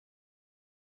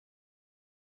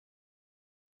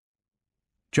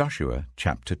Joshua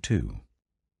chapter 2.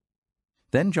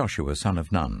 Then Joshua son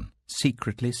of Nun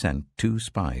secretly sent 2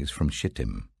 spies from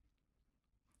Shittim.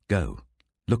 "Go,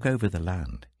 look over the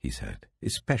land," he said,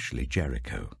 "especially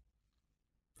Jericho."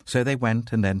 So they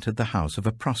went and entered the house of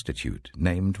a prostitute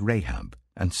named Rahab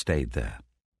and stayed there.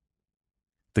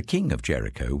 The king of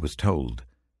Jericho was told,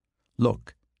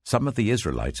 "Look, some of the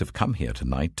Israelites have come here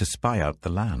tonight to spy out the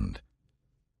land."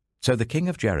 So the king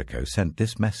of Jericho sent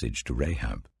this message to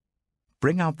Rahab: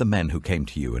 "Bring out the men who came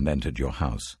to you and entered your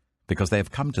house, because they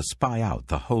have come to spy out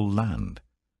the whole land."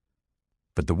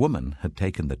 But the woman had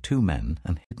taken the 2 men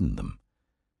and hidden them.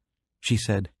 She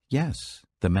said, "Yes,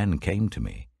 the men came to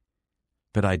me,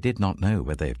 but I did not know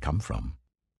where they had come from.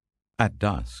 At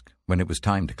dusk, when it was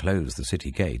time to close the city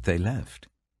gate, they left.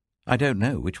 I don't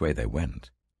know which way they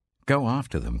went. Go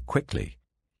after them quickly.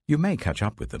 You may catch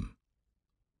up with them."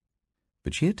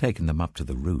 But she had taken them up to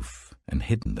the roof and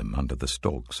hidden them under the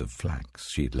stalks of flax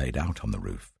she had laid out on the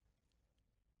roof.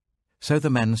 So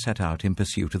the men set out in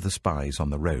pursuit of the spies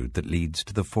on the road that leads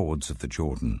to the fords of the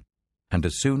Jordan, and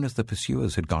as soon as the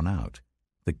pursuers had gone out,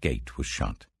 the gate was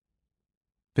shut.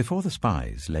 Before the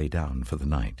spies lay down for the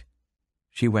night,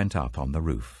 she went up on the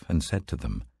roof and said to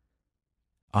them,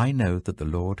 "I know that the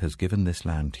Lord has given this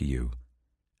land to you,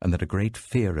 and that a great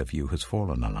fear of you has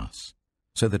fallen on us,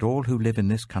 so that all who live in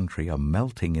this country are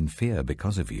melting in fear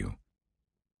because of you.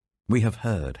 We have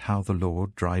heard how the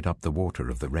Lord dried up the water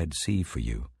of the Red Sea for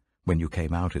you when you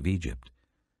came out of Egypt,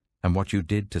 and what you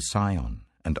did to Sihon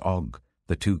and Og,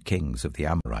 the 2 kings of the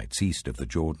Amorites east of the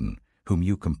Jordan, whom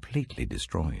you completely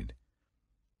destroyed.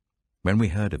 When we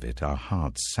heard of it, our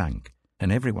hearts sank,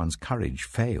 and everyone's courage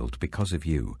failed because of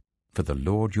you, for the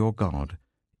Lord your God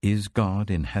is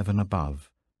God in heaven above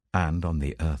and on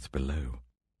the earth below.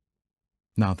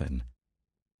 Now then,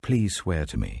 please swear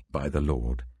to me by the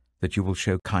Lord that you will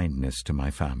show kindness to my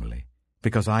family,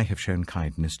 because I have shown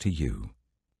kindness to you.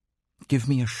 Give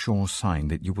me a sure sign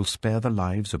that you will spare the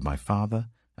lives of my father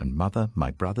and mother,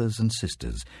 my brothers and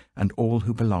sisters, and all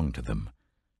who belong to them,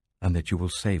 and that you will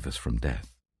save us from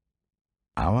death."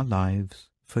 "Our lives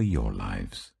for your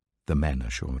lives," the men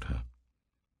assured her.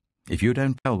 "If you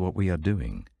don't tell what we are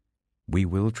doing, we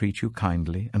will treat you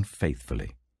kindly and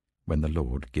faithfully when the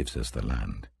Lord gives us the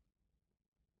land."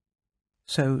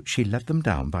 So she let them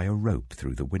down by a rope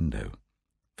through the window,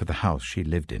 for the house she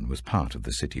lived in was part of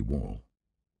the city wall.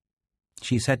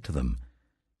 She said to them,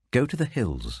 "Go to the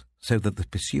hills so that the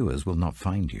pursuers will not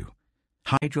find you.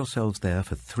 Hide yourselves there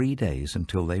for 3 days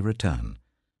until they return,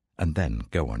 and then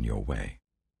go on your way."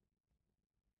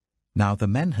 Now the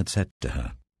men had said to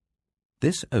her,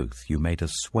 "This oath you made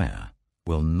us swear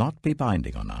will not be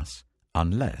binding on us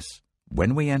unless,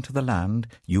 when we enter the land,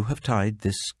 you have tied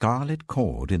this scarlet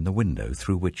cord in the window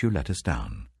through which you let us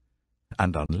down,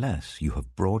 and unless you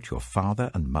have brought your father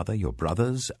and mother, your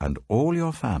brothers, and all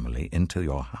your family into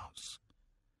your house.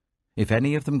 If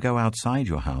any of them go outside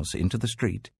your house into the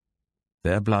street,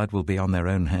 their blood will be on their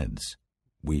own heads.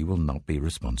 We will not be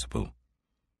responsible.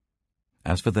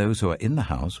 As for those who are in the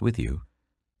house with you,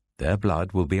 their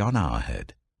blood will be on our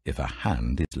head if a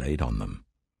hand is laid on them.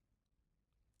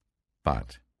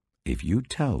 But if you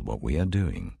tell what we are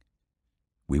doing,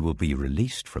 we will be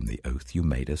released from the oath you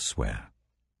made us swear."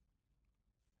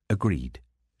 "Agreed,"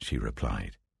 she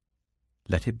replied.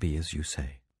 "Let it be as you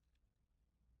say."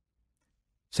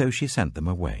 So she sent them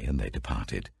away, and they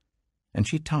departed, and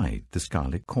she tied the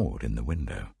scarlet cord in the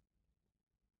window.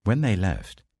 When they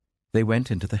left, they went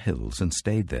into the hills and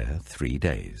stayed there 3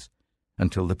 days,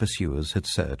 until the pursuers had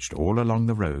searched all along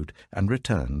the road and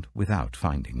returned without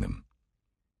finding them.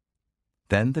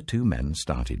 Then the 2 men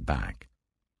started back.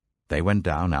 They went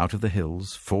down out of the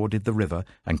hills, forded the river,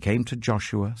 and came to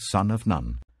Joshua son of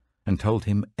Nun, and told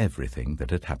him everything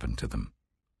that had happened to them.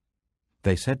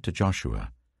 They said to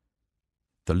Joshua,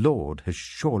 "The Lord has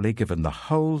surely given the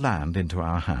whole land into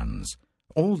our hands.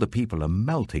 All the people are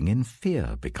melting in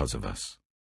fear because of us."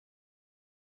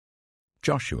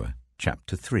 Joshua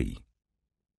chapter 3.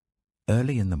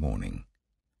 Early in the morning,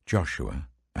 Joshua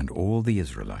and all the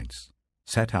Israelites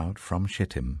set out from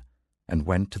Shittim and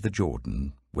went to the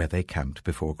Jordan, where they camped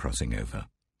before crossing over.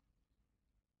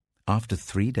 After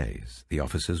 3 days, the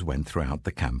officers went throughout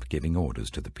the camp giving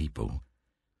orders to the people.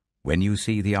 "When you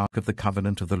see the ark of the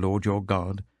covenant of the Lord your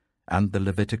God, and the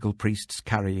Levitical priests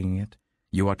carrying it,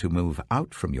 you are to move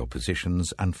out from your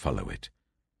positions and follow it.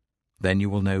 Then you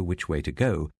will know which way to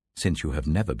go, since you have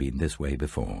never been this way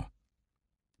before.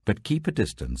 But keep a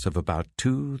distance of about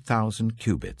 2,000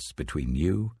 cubits between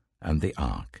you and the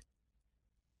ark.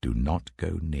 Do not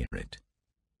go near it."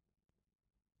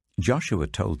 Joshua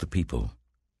told the people,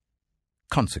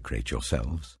 "Consecrate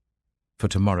yourselves, for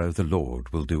tomorrow the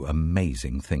Lord will do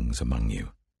amazing things among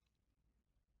you."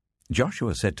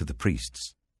 Joshua said to the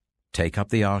priests, "Take up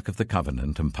the Ark of the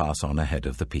Covenant and pass on ahead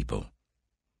of the people."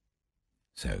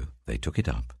 So they took it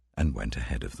up and went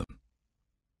ahead of them.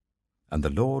 And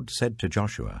the Lord said to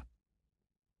Joshua,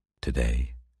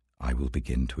 "Today I will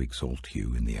begin to exalt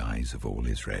you in the eyes of all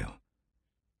Israel,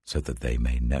 so that they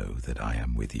may know that I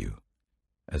am with you,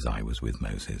 as I was with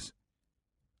Moses.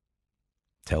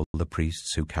 Tell the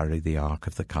priests who carry the Ark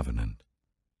of the Covenant,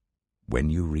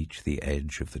 when you reach the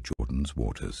edge of the Jordan's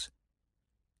waters,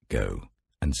 go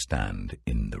and stand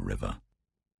in the river."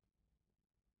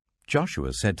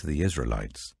 Joshua said to the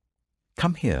Israelites,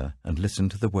 "Come here and listen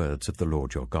to the words of the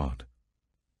Lord your God.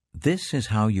 This is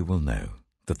how you will know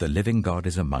that the living God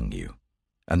is among you,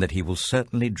 and that he will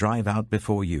certainly drive out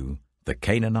before you the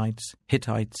Canaanites,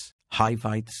 Hittites,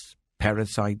 Hivites,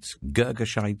 Perizzites,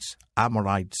 Girgashites,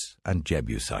 Amorites, and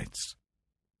Jebusites.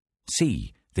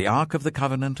 See, the Ark of the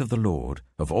Covenant of the Lord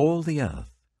of all the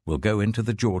earth will go into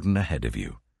the Jordan ahead of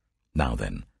you. Now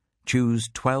then, choose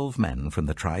 12 men from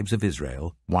the tribes of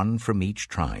Israel, 1 from each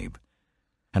tribe.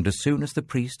 And as soon as the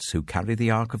priests who carry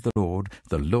the Ark of the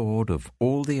Lord of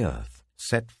all the earth,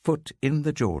 set foot in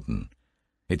the Jordan,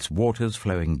 its waters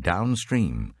flowing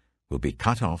downstream will be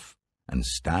cut off and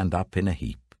stand up in a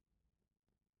heap."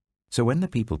 So when the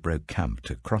people broke camp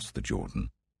to cross the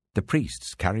Jordan, the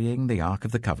priests carrying the Ark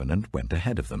of the Covenant went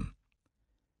ahead of them.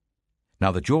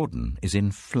 Now the Jordan is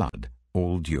in flood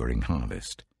all during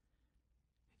harvest.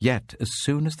 Yet as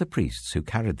soon as the priests who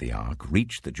carried the ark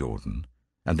reached the Jordan,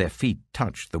 and their feet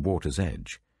touched the water's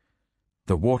edge,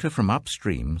 the water from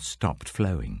upstream stopped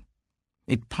flowing.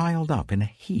 It piled up in a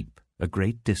heap a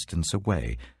great distance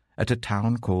away at a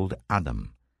town called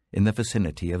Adam, in the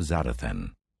vicinity of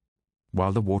Zarethan,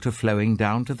 while the water flowing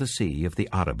down to the sea of the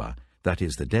Arabah, that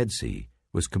is the Dead Sea,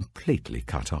 was completely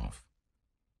cut off.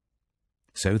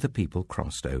 So the people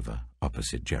crossed over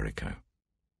opposite Jericho.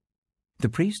 The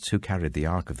priests who carried the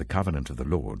Ark of the Covenant of the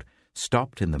Lord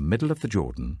stopped in the middle of the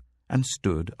Jordan and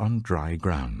stood on dry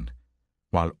ground,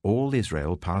 while all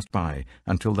Israel passed by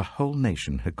until the whole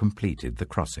nation had completed the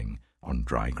crossing on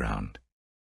dry ground.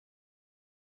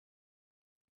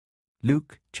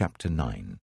 Luke chapter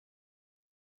 9.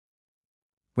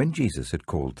 When Jesus had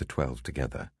called the 12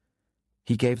 together,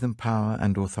 he gave them power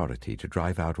and authority to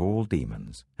drive out all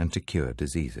demons and to cure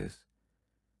diseases.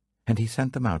 And he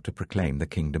sent them out to proclaim the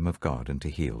kingdom of God and to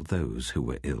heal those who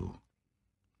were ill.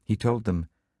 He told them,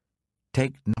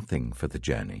 "Take nothing for the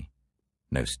journey,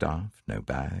 no staff, no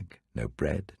bag, no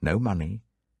bread, no money,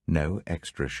 no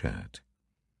extra shirt.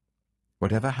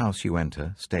 Whatever house you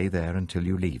enter, stay there until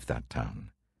you leave that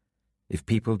town. If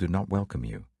people do not welcome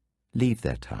you, leave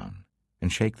their town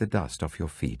and shake the dust off your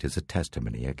feet as a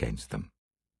testimony against them."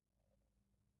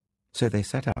 So they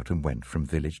set out and went from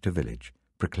village to village,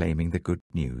 proclaiming the good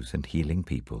news and healing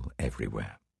people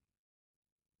everywhere.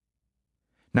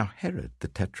 Now Herod the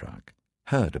Tetrarch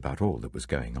heard about all that was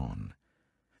going on,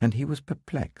 and he was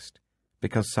perplexed,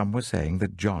 because some were saying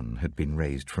that John had been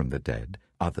raised from the dead,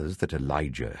 others that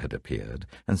Elijah had appeared,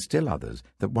 and still others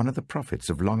that one of the prophets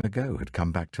of long ago had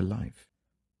come back to life.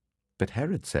 But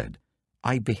Herod said,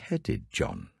 "I beheaded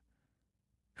John.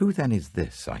 Who then is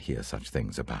this I hear such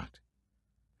things about?"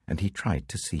 And he tried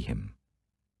to see him.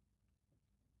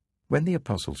 When the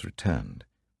apostles returned,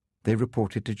 they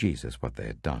reported to Jesus what they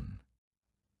had done.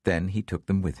 Then he took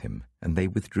them with him, and they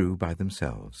withdrew by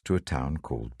themselves to a town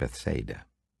called Bethsaida.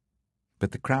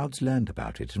 But the crowds learned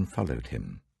about it and followed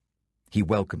him. He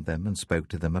welcomed them and spoke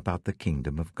to them about the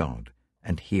kingdom of God,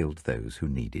 and healed those who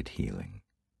needed healing.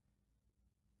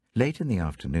 Late in the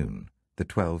afternoon, the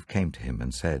 12 came to him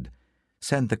and said,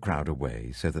 "Send the crowd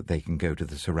away so that they can go to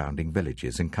the surrounding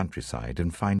villages and countryside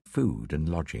and find food and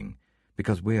lodging,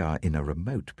 because we are in a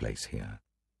remote place here."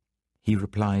 He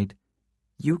replied,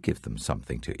 "You give them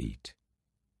something to eat."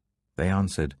 They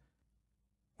answered,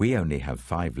 "We only have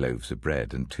 5 loaves of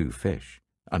bread and 2 fish,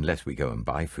 unless we go and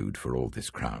buy food for all this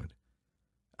crowd."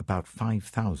 About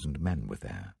 5,000 men were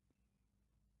there.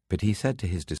 But he said to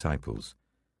his disciples,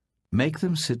 "Make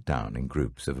them sit down in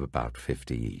groups of about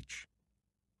 50 each."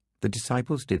 The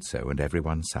disciples did so, and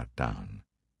everyone sat down.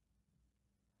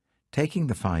 Taking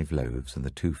the 5 loaves and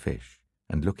the 2 fish,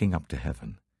 and looking up to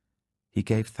heaven, he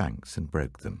gave thanks and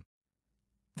broke them.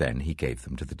 Then he gave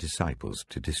them to the disciples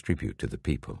to distribute to the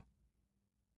people.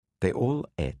 They all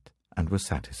ate and were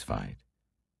satisfied,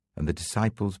 and the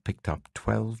disciples picked up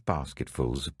 12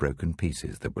 basketfuls of broken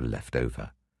pieces that were left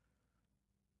over.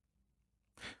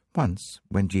 Once,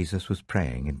 when Jesus was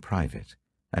praying in private,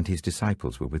 and his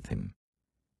disciples were with him,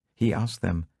 he asked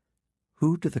them,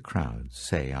 "Who do the crowds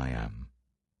say I am?"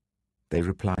 They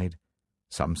replied,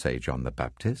 Some say John the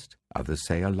Baptist, others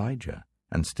say Elijah,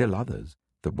 and still others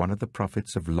that one of the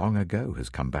prophets of long ago has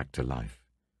come back to life.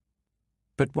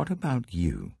 But what about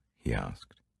you? He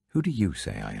asked. Who do you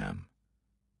say I am?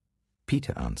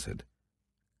 Peter answered,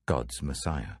 God's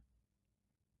Messiah.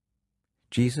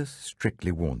 Jesus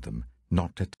strictly warned them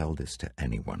not to tell this to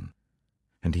anyone.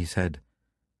 And he said,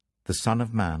 The Son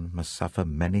of Man must suffer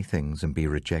many things and be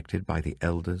rejected by the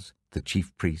elders, the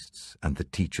chief priests, and the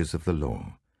teachers of the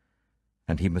law.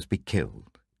 And he must be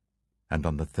killed, and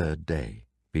on the third day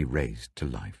be raised to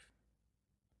life.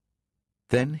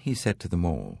 Then he said to them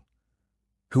all,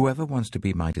 Whoever wants to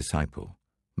be my disciple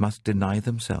must deny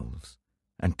themselves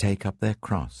and take up their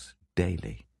cross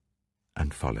daily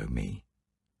and follow me.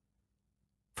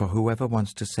 For whoever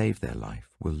wants to save their life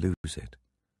will lose it,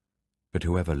 but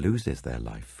whoever loses their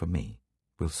life for me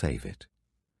will save it.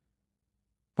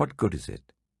 What good is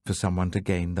it for someone to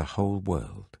gain the whole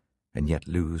world and yet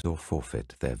lose or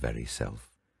forfeit their very self?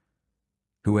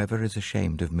 Whoever is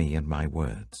ashamed of me and my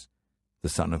words, the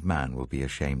Son of Man will be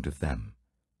ashamed of them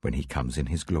when he comes in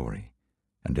his glory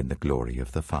and in the glory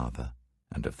of the Father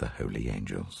and of the holy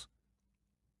angels.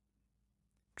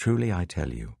 Truly I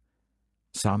tell you,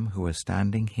 some who are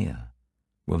standing here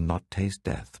will not taste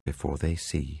death before they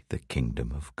see the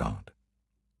kingdom of God.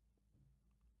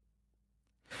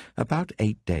 About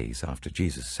 8 days after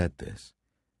Jesus said this,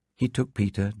 he took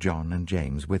Peter, John, and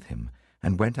James with him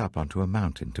and went up onto a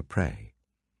mountain to pray.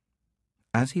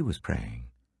 As he was praying,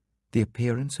 the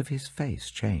appearance of his face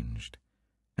changed,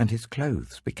 and his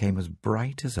clothes became as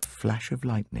bright as a flash of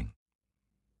lightning.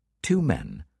 2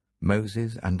 men,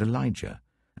 Moses and Elijah,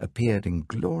 appeared in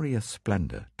glorious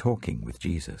splendor, talking with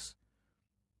Jesus.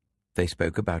 They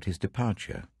spoke about his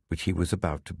departure, which he was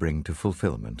about to bring to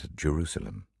fulfillment at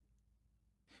Jerusalem.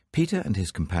 Peter and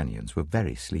his companions were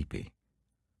very sleepy,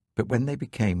 but when they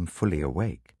became fully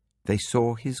awake, they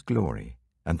saw his glory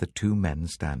and the 2 men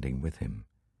standing with him.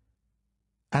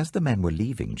 As the men were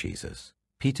leaving Jesus,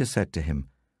 Peter said to him,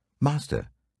 Master,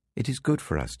 it is good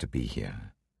for us to be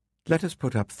here. Let us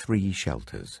put up 3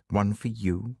 shelters, one for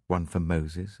you, one for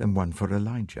Moses, and one for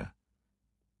Elijah.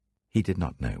 He did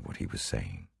not know what he was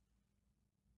saying.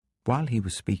 While he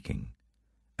was speaking,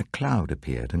 a cloud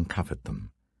appeared and covered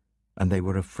them, and they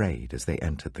were afraid as they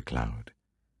entered the cloud.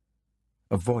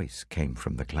 A voice came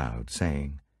from the cloud,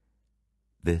 saying,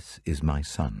 This is my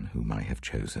Son whom I have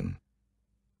chosen.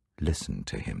 Listen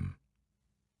to him.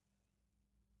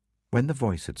 When the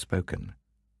voice had spoken,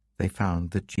 they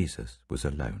found that Jesus was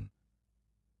alone.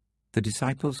 The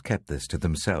disciples kept this to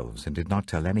themselves and did not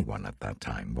tell anyone at that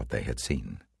time what they had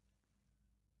seen.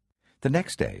 The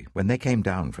next day, when they came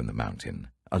down from the mountain,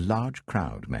 a large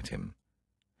crowd met him.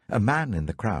 A man in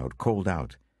the crowd called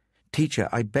out, Teacher,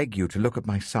 I beg you to look at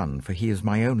my son, for he is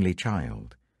my only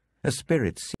child. A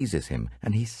spirit seizes him,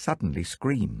 and he suddenly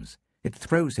screams. It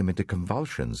throws him into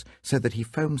convulsions, so that he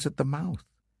foams at the mouth.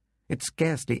 It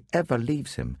scarcely ever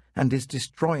leaves him, and is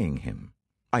destroying him.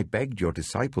 I begged your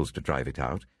disciples to drive it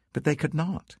out, but they could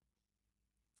not.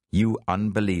 You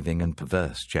unbelieving and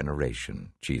perverse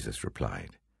generation, Jesus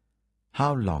replied.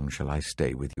 How long shall I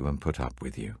stay with you and put up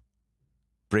with you?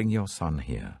 Bring your son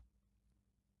here.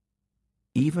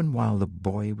 Even while the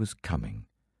boy was coming,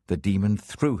 the demon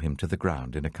threw him to the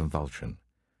ground in a convulsion.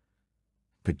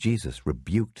 But Jesus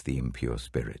rebuked the impure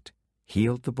spirit,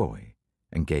 healed the boy,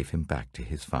 and gave him back to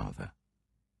his father.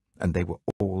 And they were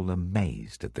all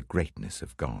amazed at the greatness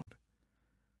of God.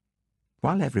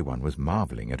 While everyone was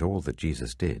marveling at all that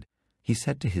Jesus did, he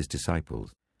said to his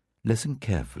disciples, Listen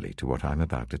carefully to what I'm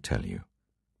about to tell you.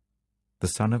 The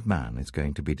Son of Man is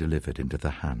going to be delivered into the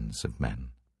hands of men.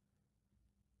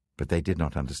 But they did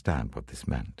not understand what this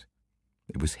meant.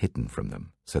 It was hidden from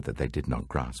them, so that they did not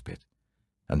grasp it,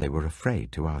 and they were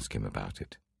afraid to ask him about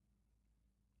it.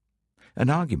 An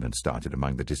argument started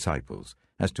among the disciples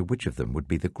as to which of them would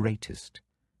be the greatest.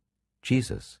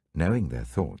 Jesus, knowing their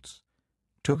thoughts,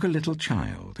 took a little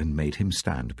child and made him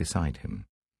stand beside him.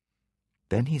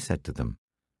 Then he said to them,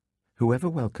 Whoever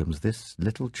welcomes this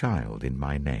little child in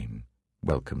my name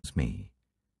welcomes me,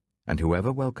 and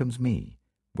whoever welcomes me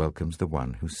welcomes the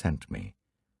one who sent me.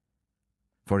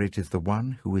 For it is the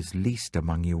one who is least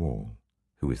among you all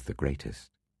who is the greatest.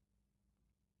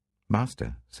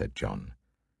 Master, said John,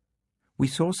 we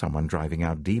saw someone driving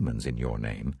out demons in your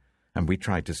name, and we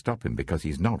tried to stop him because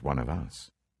he's not one of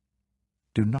us.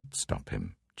 Do not stop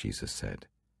him, Jesus said,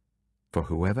 for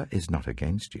whoever is not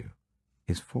against you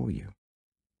is for you.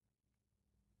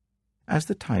 As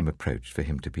the time approached for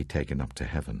him to be taken up to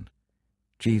heaven,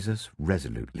 Jesus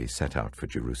resolutely set out for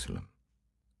Jerusalem.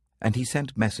 And he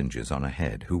sent messengers on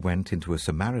ahead who went into a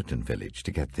Samaritan village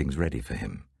to get things ready for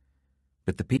him.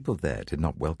 But the people there did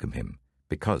not welcome him,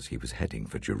 because he was heading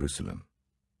for Jerusalem.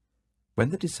 When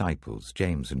the disciples,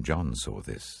 James and John, saw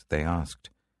this, they asked,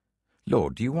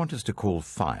 "Lord, do you want us to call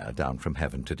fire down from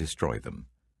heaven to destroy them?"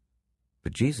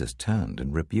 But Jesus turned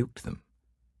and rebuked them.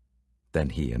 Then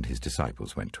he and his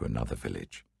disciples went to another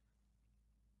village.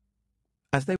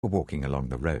 As they were walking along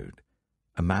the road,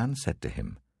 a man said to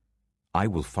him, "I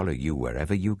will follow you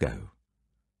wherever you go."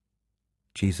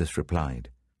 Jesus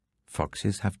replied,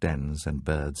 "Foxes have dens and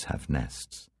birds have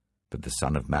nests, but the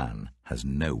Son of Man has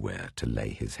nowhere to lay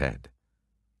his head."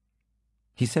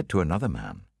 He said to another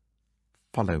man,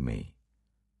 "Follow me."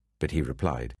 But he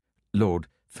replied, "Lord,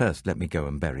 first let me go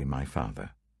and bury my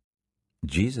father."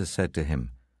 Jesus said to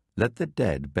him, "Let the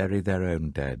dead bury their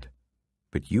own dead,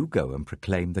 but you go and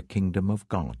proclaim the kingdom of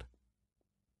God."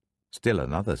 Still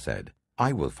another said,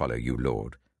 "I will follow you,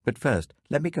 Lord, but first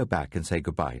let me go back and say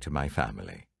goodbye to my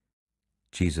family."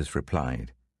 Jesus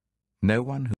replied, "No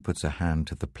one who puts a hand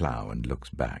to the plough and looks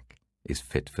back is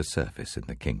fit for service in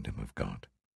the kingdom of God."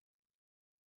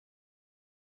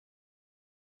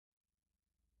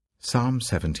 Psalm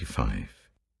 75.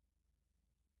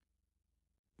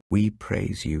 We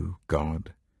praise you,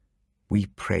 God. We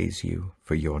praise you,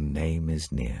 for your name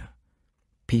is near.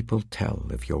 People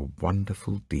tell of your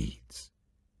wonderful deeds.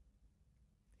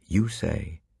 You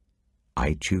say,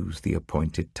 "I choose the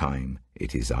appointed time.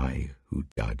 It is I who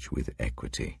judge with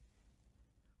equity.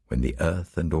 When the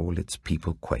earth and all its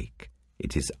people quake,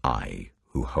 it is I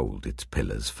who hold its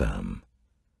pillars firm.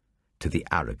 To the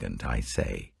arrogant I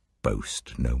say,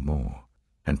 boast no more,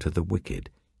 and to the wicked,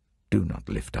 do not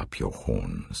lift up your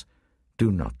horns.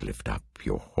 Do not lift up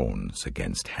your horns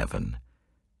against heaven.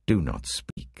 Do not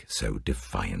speak so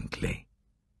defiantly."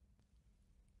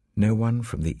 No one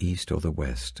from the east or the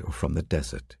west or from the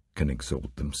desert can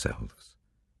exalt themselves.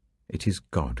 It is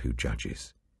God who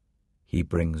judges. He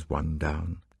brings one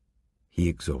down, he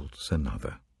exalts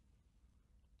another.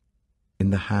 In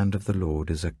the hand of the Lord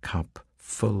is a cup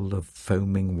full of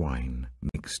foaming wine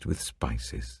mixed with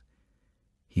spices.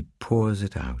 He pours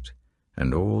it out,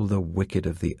 and all the wicked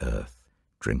of the earth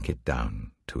drink it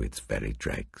down to its very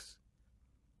dregs.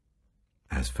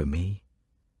 As for me,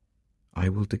 I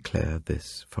will declare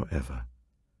this forever.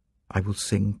 I will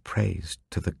sing praise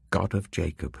to the God of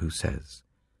Jacob, who says,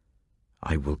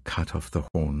 "I will cut off the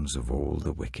horns of all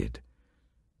the wicked,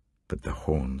 but the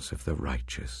horns of the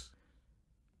righteous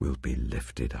will be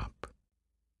lifted up."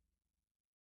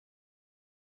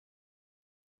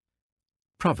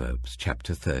 Proverbs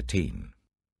chapter 13.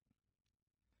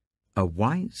 A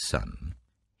wise son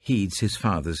heeds his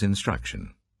father's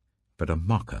instruction, but a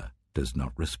mocker does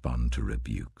not respond to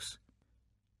rebukes.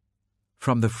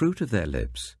 From the fruit of their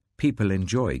lips people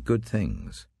enjoy good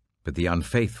things, but the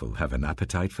unfaithful have an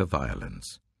appetite for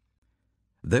violence.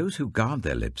 Those who guard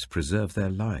their lips preserve their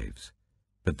lives,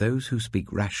 but those who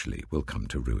speak rashly will come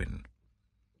to ruin.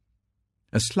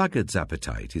 A sluggard's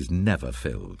appetite is never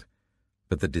filled,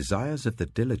 but the desires of the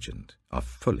diligent are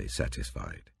fully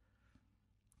satisfied.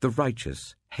 The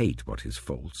righteous hate what is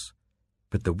false,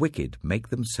 but the wicked make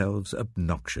themselves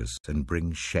obnoxious and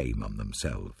bring shame on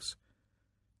themselves.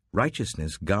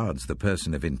 Righteousness guards the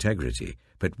person of integrity,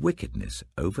 but wickedness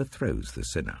overthrows the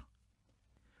sinner.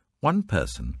 One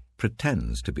person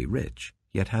pretends to be rich,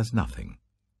 yet has nothing.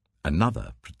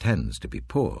 Another pretends to be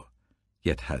poor,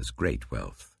 yet has great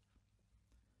wealth.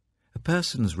 A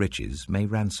person's riches may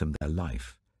ransom their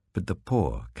life, but the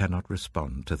poor cannot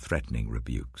respond to threatening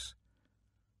rebukes.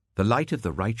 The light of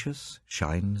the righteous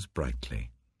shines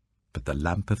brightly, but the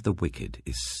lamp of the wicked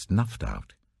is snuffed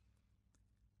out.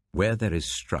 Where there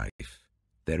is strife,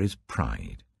 there is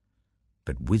pride,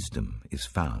 but wisdom is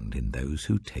found in those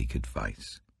who take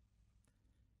advice.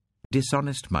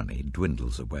 Dishonest money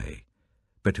dwindles away,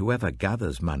 but whoever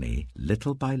gathers money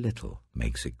little by little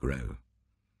makes it grow.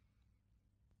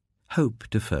 Hope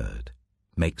deferred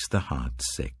makes the heart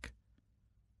sick,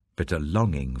 but a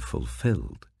longing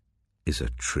fulfilled is a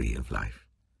tree of life.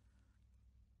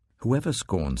 Whoever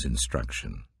scorns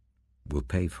instruction will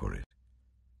pay for it,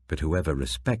 but whoever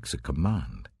respects a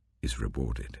command is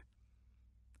rewarded.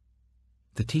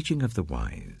 The teaching of the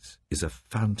wise is a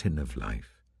fountain of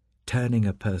life, turning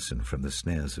a person from the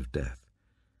snares of death.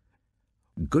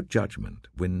 Good judgment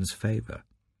wins favor,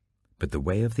 but the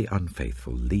way of the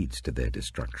unfaithful leads to their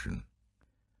destruction.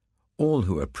 All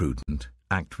who are prudent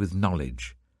act with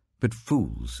knowledge, but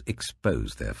fools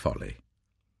expose their folly.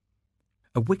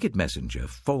 A wicked messenger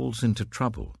falls into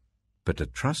trouble, but a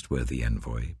trustworthy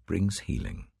envoy brings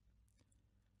healing.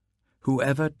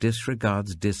 Whoever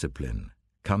disregards discipline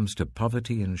comes to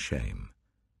poverty and shame,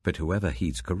 but whoever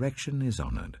heeds correction is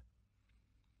honored.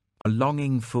 A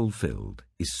longing fulfilled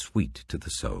is sweet to the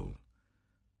soul,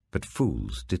 but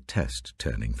fools detest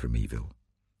turning from evil.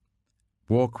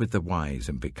 Walk with the wise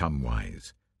and become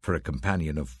wise, for a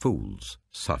companion of fools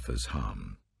suffers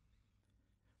harm.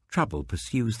 Trouble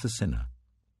pursues the sinner,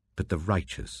 but the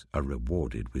righteous are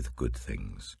rewarded with good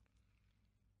things.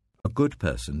 A good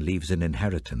person leaves an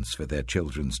inheritance for their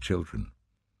children's children,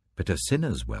 but a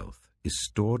sinner's wealth is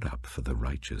stored up for the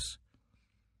righteous.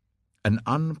 An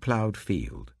unploughed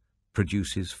field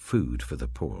produces food for the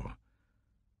poor,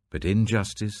 but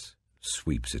injustice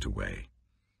sweeps it away.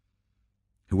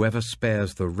 Whoever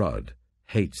spares the rod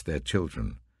hates their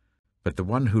children, but the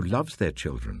one who loves their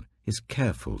children is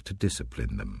careful to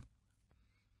discipline them.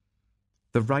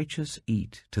 The righteous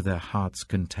eat to their heart's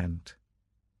content,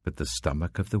 but the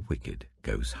stomach of the wicked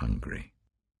goes hungry.